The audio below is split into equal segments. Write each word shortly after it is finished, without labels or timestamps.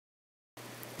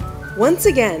Once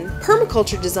again,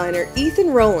 permaculture designer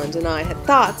Ethan Roland and I had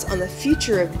thoughts on the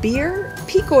future of beer,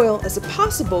 peak oil as a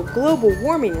possible global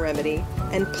warming remedy,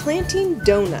 and planting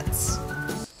donuts.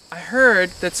 I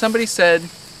heard that somebody said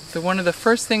that one of the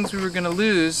first things we were going to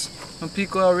lose when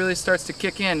peak oil really starts to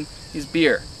kick in is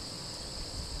beer.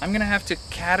 I'm going to have to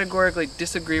categorically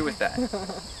disagree with that.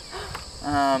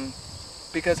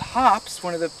 Because hops,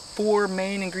 one of the 4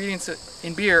 main ingredients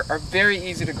in beer, are very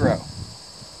easy to grow.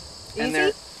 Easy? And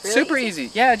they're Really super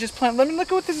easy. Yeah, just plant. Let me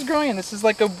look at what this is growing in. This is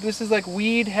like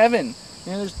weed heaven.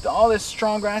 You know, there's all this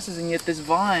strong grasses, and yet this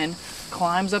vine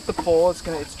climbs up the pole. It's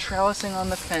trellising on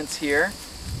the fence here.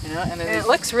 You know, and it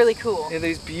looks really cool. They have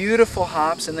these beautiful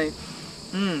hops, and they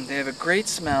have a great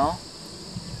smell.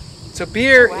 So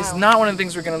beer is not one of the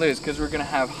things we're going to lose, because we're going to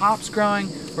have hops growing.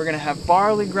 We're going to have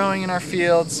barley growing in our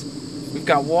fields. We've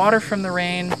got water from the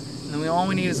rain, and then all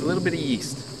we need is a little bit of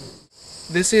yeast.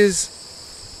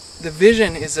 The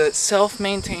vision is a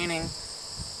self-maintaining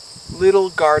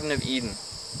little Garden of Eden,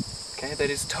 okay,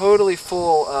 that is totally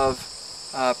full of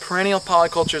perennial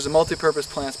polycultures and multi-purpose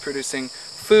plants producing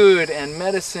food and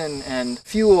medicine and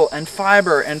fuel and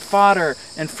fiber and fodder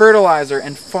and fertilizer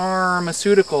and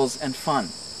pharmaceuticals and fun.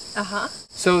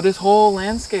 So this whole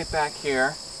landscape back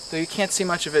here, though you can't see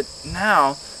much of it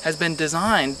now, has been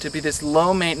designed to be this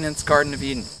low-maintenance Garden of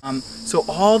Eden. So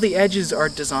all the edges are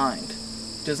designed.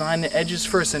 Design the edges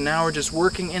first, and now we're just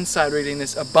working inside, creating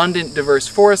this abundant, diverse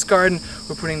forest garden.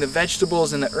 We're putting the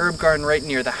vegetables in the herb garden right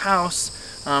near the house.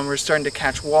 We're starting to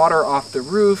catch water off the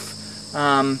roof.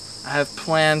 I have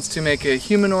plans to make a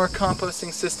humanure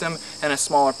composting system and a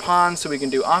smaller pond so we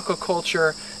can do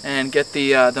aquaculture and get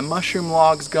the mushroom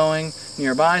logs going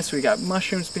nearby, so we got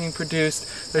mushrooms being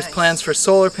produced. There's plans for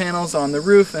solar panels on the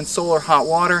roof and solar hot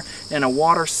water and a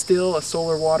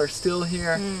solar water still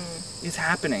here. It's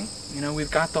happening. You know,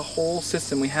 we've got the whole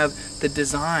system. We have the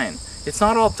design. It's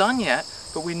not all done yet,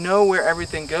 but we know where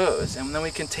everything goes, and then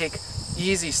we can take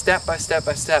easy step by step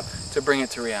by step to bring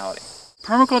it to reality.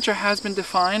 Permaculture has been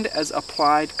defined as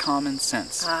applied common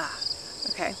sense.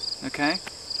 Okay. Okay?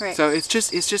 Right. So it's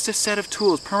just a set of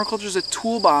tools. Permaculture is a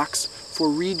toolbox for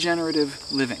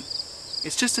regenerative living.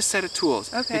 It's just a set of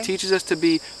tools. Okay. It teaches us to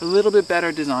be a little bit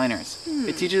better designers.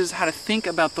 It teaches us how to think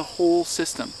about the whole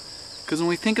system. Because when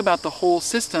we think about the whole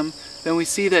system, then we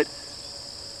see that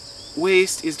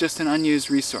waste is just an unused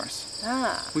resource.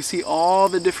 We see all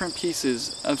the different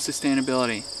pieces of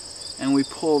sustainability, and we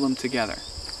pull them together.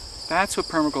 That's what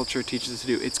permaculture teaches us to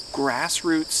do. It's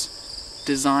grassroots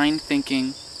design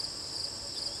thinking.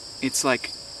 It's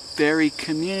like very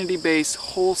community-based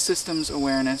whole systems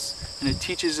awareness, and it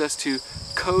teaches us to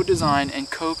co-design and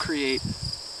co-create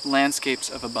landscapes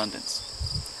of abundance.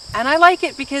 And I like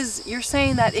it because you're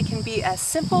saying that it can be as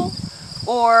simple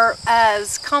or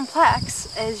as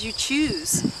complex as you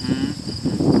choose.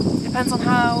 Depends on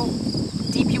how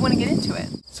deep you want to get into it.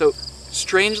 So,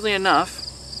 strangely enough,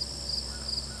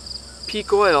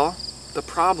 peak oil, the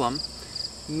problem,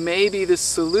 may be the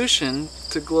solution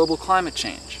to global climate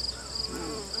change.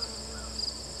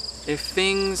 If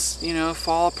things,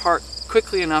 fall apart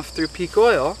quickly enough through peak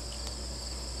oil,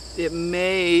 it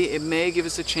may give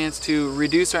us a chance to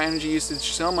reduce our energy usage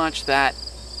so much that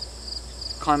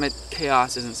climate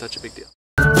chaos isn't such a big deal.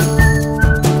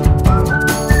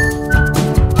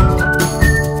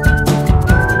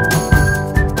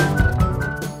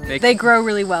 They grow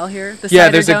really well here. The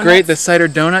there's the cider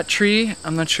donut tree.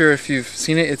 I'm not sure if you've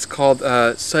seen it. It's called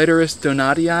Citrus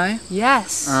donatii.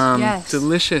 Yes. Yes.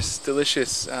 Delicious.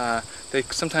 They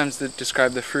sometimes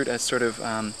describe the fruit as sort of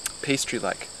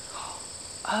pastry-like.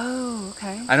 Oh,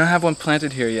 okay. I don't have one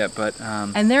planted here yet, but...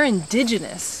 And they're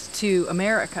indigenous to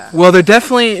America. Well, they're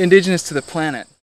definitely indigenous to the planet.